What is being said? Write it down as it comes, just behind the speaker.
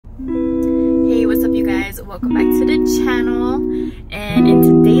welcome back to the channel. And in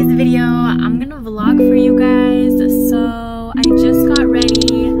today's video I'm gonna vlog for you guys. So I just got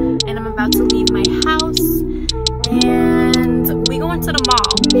ready and I'm about to leave my house and we going to the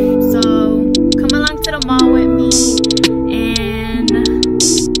mall. So come along to the mall with me and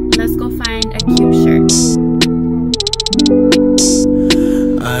let's go find a cute shirt.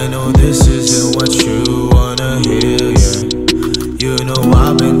 I know this isn't what you wanna hear, yeah. You know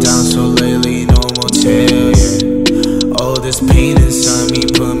I've been down so lately, no motel, yeah. All this pain inside me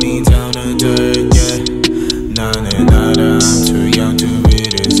put me down to dirt, yeah. Nah, nah, nah, nah, I'm too young to be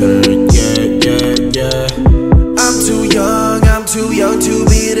this hurt, yeah, yeah, yeah. I'm too young to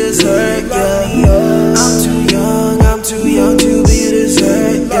be this hurt, yeah. I'm too young to be this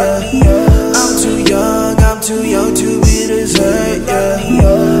hurt, yeah. I'm too young to be this hurt, yeah.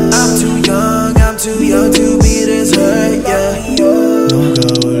 I'm too young to be this hurt, yeah. 너가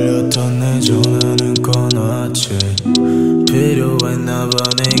울렸던 내 전화는 꺼놨지. 필요했나 봐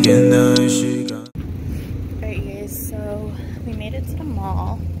내게 나의 시간. Alright guys, so we made it to the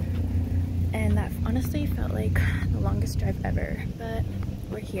mall and that honestly felt like the longest drive ever, but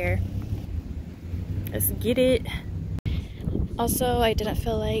we're here. Let's get it. Also, I didn't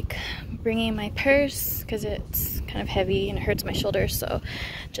feel like bringing my purse because it's kind of heavy and it hurts my shoulders, so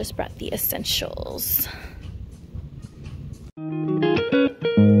just brought the essentials.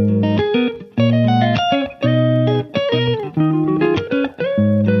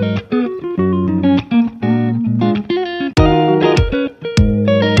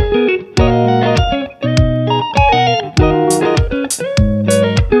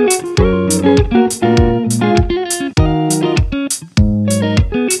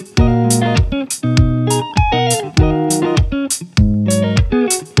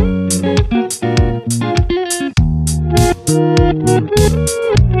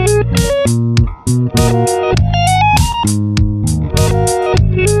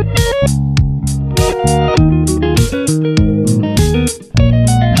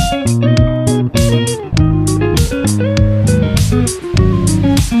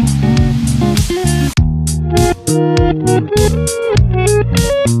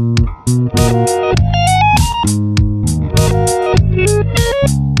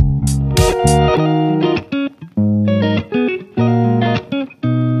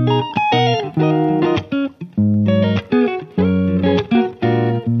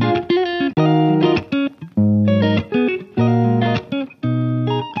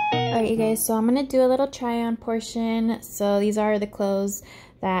 So I'm gonna do a little try on portion. So these are the clothes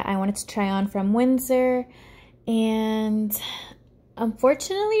that I wanted to try on from Windsor, and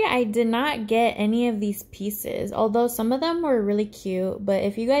unfortunately I did not get any of these pieces, although some of them were really cute. But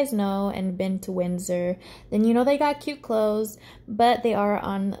if you guys know and been to Windsor, then you know they got cute clothes, but they are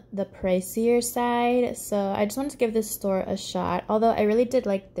on the pricier side. So I just wanted to give this store a shot, although I really did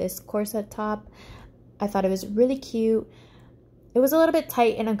like this corset top. I thought it was really cute. It was a little bit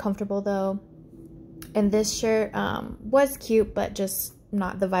tight and uncomfortable though. And this shirt was cute, but just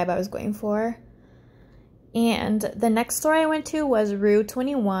not the vibe I was going for. And the next store I went to was Rue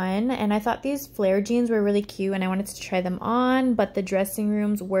 21. And I thought these flare jeans were really cute and I wanted to try them on, but the dressing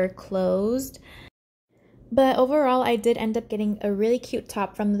rooms were closed. But overall, I did end up getting a really cute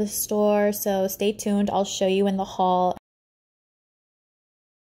top from the store. So stay tuned, I'll show you in the haul.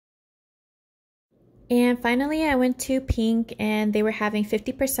 And finally, I went to Pink and they were having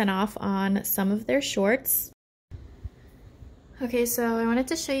 50% off on some of their shorts. Okay, so I wanted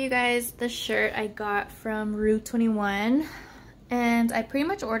to show you guys the shirt I got from Rue 21. And I pretty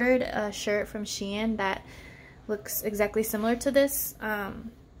much ordered a shirt from Shein that looks exactly similar to this.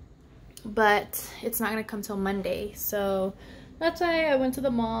 But it's not gonna come till Monday. So that's why I went to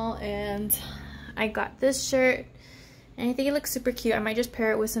the mall and I got this shirt. And I think it looks super cute. I might just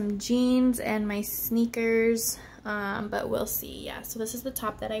pair it with some jeans and my sneakers, but we'll see. Yeah, so this is the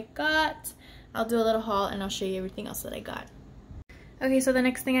top that I got. I'll do a little haul and I'll show you everything else that I got. Okay, so the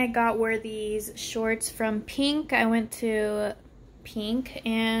next thing I got were these shorts from Pink. I went to Pink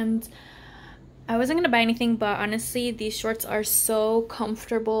and I wasn't gonna buy anything, but honestly, these shorts are so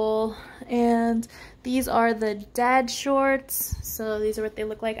comfortable. And these are the dad shorts. So these are what they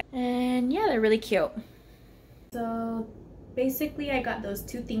look like. And yeah, they're really cute. So basically I got those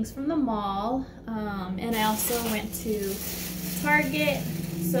two things from the mall, and I also went to Target,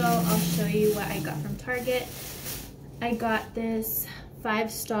 so I'll show you what I got from Target. I got this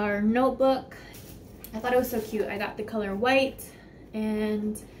 5-star notebook. I thought it was so cute. I got the color white,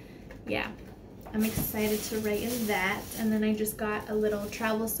 and yeah, I'm excited to write in that. And then I just got a little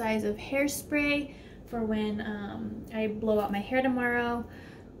travel size of hairspray for when I blow out my hair tomorrow.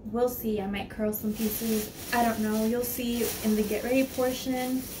 we'll see. I might curl some pieces. I don't know. You'll see in the get ready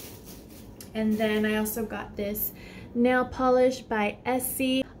portion. And then I also got this nail polish by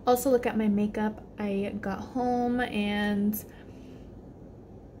Essie. Also, look at my makeup I got home, and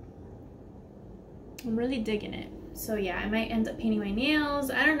I'm really digging it. So yeah, I might end up painting my nails.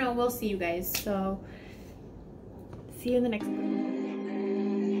 I don't know. We'll see, you guys. So see you in the next one.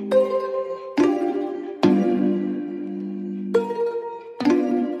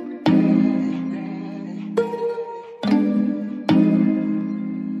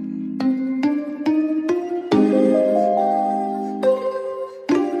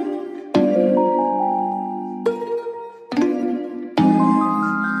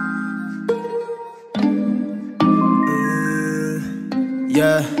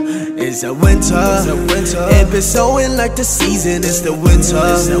 Yeah, it's a winter. It been snowing like the season. It's the winter.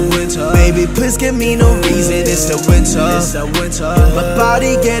 Baby, please give me no reason. It's the winter. My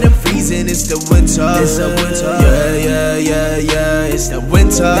body getting freezing. It's the winter. Yeah. It's the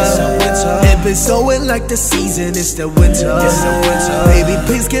winter. It been snowing like the season. It's the winter. Baby,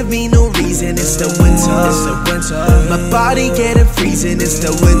 please give me no reason. It's the winter. My body getting freezing. It's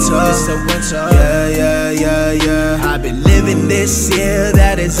the winter. Yeah. I've been living this year.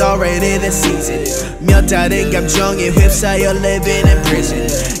 That is already the season. 몇 다른 감정에 휩싸여 living in prison.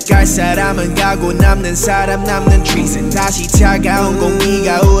 갈 사람은 가고 남는 사람 남는 treason. 다시 차가운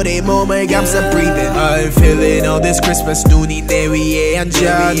공기가 우리 몸을 감싸 breathing. I'm feeling all this Christmas. 눈이 내 위에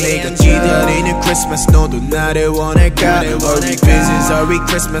앉아 내가 기다리는 Christmas. 너도 나를 원할까? Are we business? Are we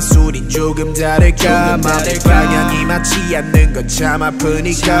Christmas? 우린 조금 다를까? 마음의 방향이 맞지 않는 건 참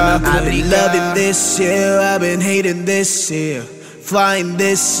아프니까. I've been loving this year. I've been hating this year. Flying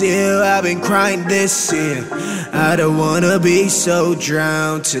this year, I've been crying this year. I don't wanna be so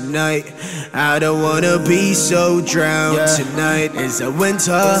drowned tonight. I don't wanna be so drowned tonight. It's a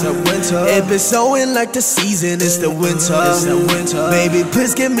winter. It been snowing like the season. It's the winter. Baby,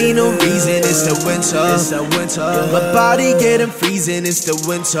 please give me no reason. It's the winter. My body getting freezing. It's the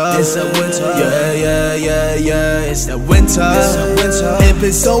winter. Yeah. It's the winter. It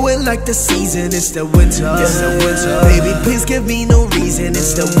been snowing like the season. It's the winter. Baby, please give me no reason.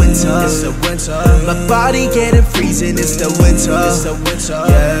 It's the winter. My body getting freezing. It's the winter.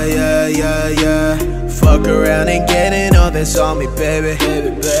 Yeah. Fuck around and getting all this on me, baby.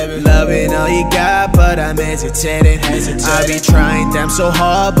 Loving all you got, but I'm hesitating. I be trying damn so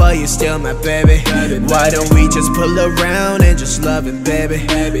hard, but you're still my baby. Why don't we just pull around and just love it, baby?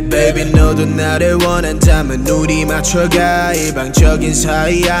 Baby, 너도 나를 원한다면 우리 맞춰가. 일방적인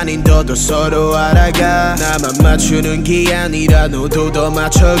사이 아닌 너도 서로 알아가. 나만 맞추는 게 아니라 너도 더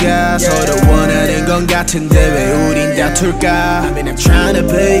맞춰가. 서로 원하는 건 같은데 왜 우린 다툴까? I mean I'm tryna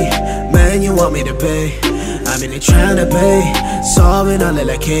be man you want me to be. I mean I'm tryna be solving all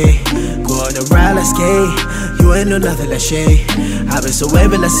like hey. Go on a ride, let's skate. You ain't know nothing like shit. I've been so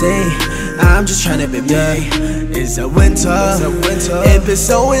able to say I'm just tryna be me. It's a winter. It been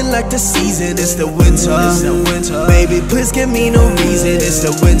snowing like the season. It's the winter. Baby, please give me no reason. It's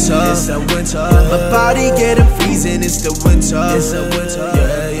the winter. My body getting freezing. It's the winter.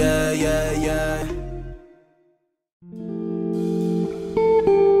 Yeah.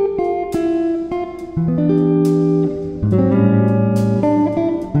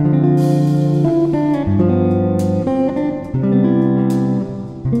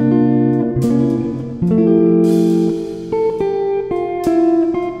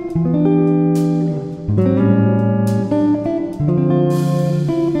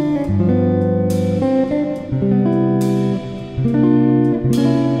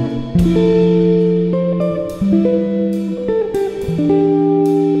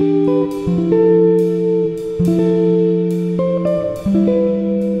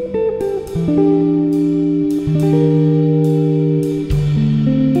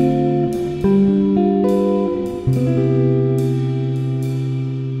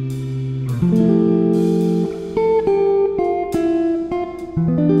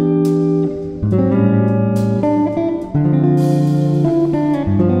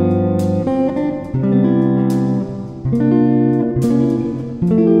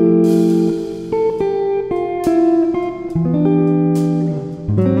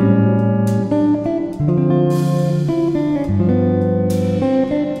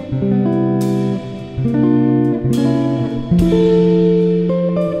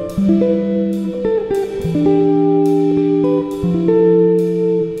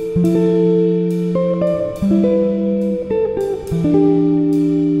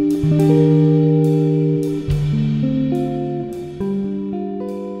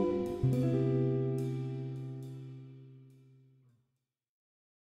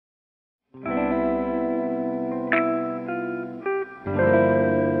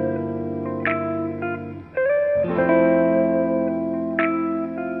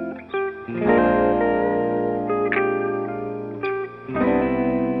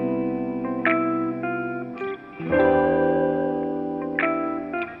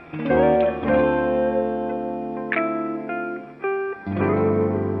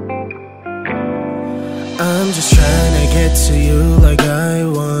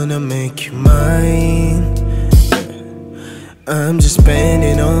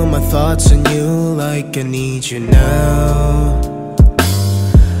 like I need you now.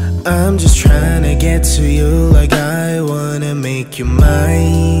 I'm just trying to get to you like I wanna make you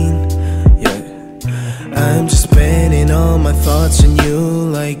mine. Yeah, I'm just spending all my thoughts on you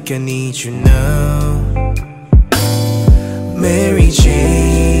like I need you now. Mary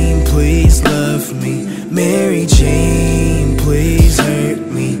Jane, please love me. Mary Jane, please hurt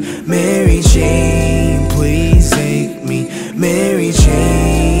me. Mary Jane, please hate me. Mary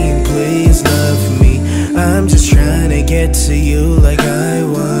Jane, please love me. I'm just trying to get to you like I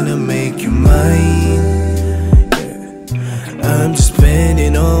wanna make you mine. Yeah. I'm just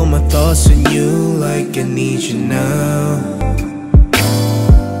spending all my thoughts on you like I need you now.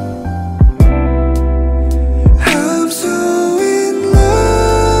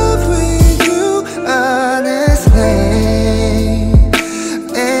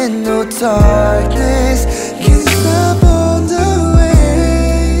 Darkness can't stop on the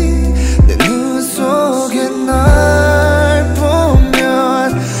way. 내 눈 속에 날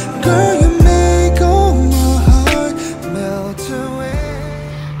보면 Girl, you make all my heart melt away.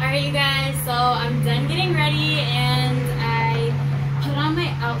 Alright you guys, so I'm done getting ready and I put on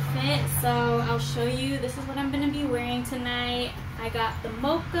my outfit. So I'll show you, this is what I'm going to be wearing tonight. I got the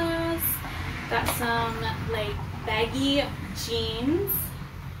mochas, got some like baggy jeans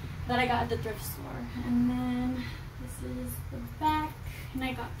that I got at the thrift store, and then this is the back, and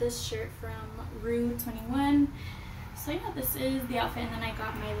I got this shirt from Rue 21. So yeah, this is the outfit, and then I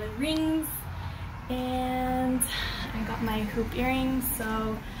got my little rings and I got my hoop earrings,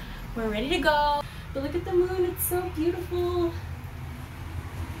 so we're ready to go. But look at the moon, it's so beautiful.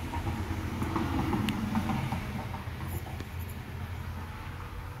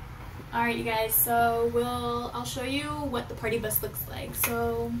 Alright you guys, so I'll show you what the party bus looks like.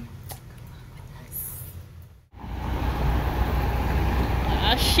 So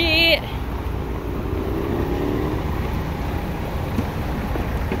ah shit.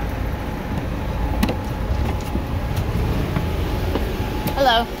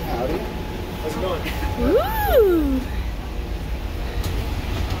 Hello. Howdy. How's it going? Woo!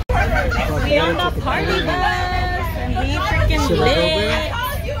 We on the party bus and we freaking lit.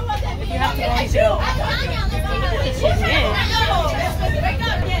 If you have to go, you should go. Look at this shit, man.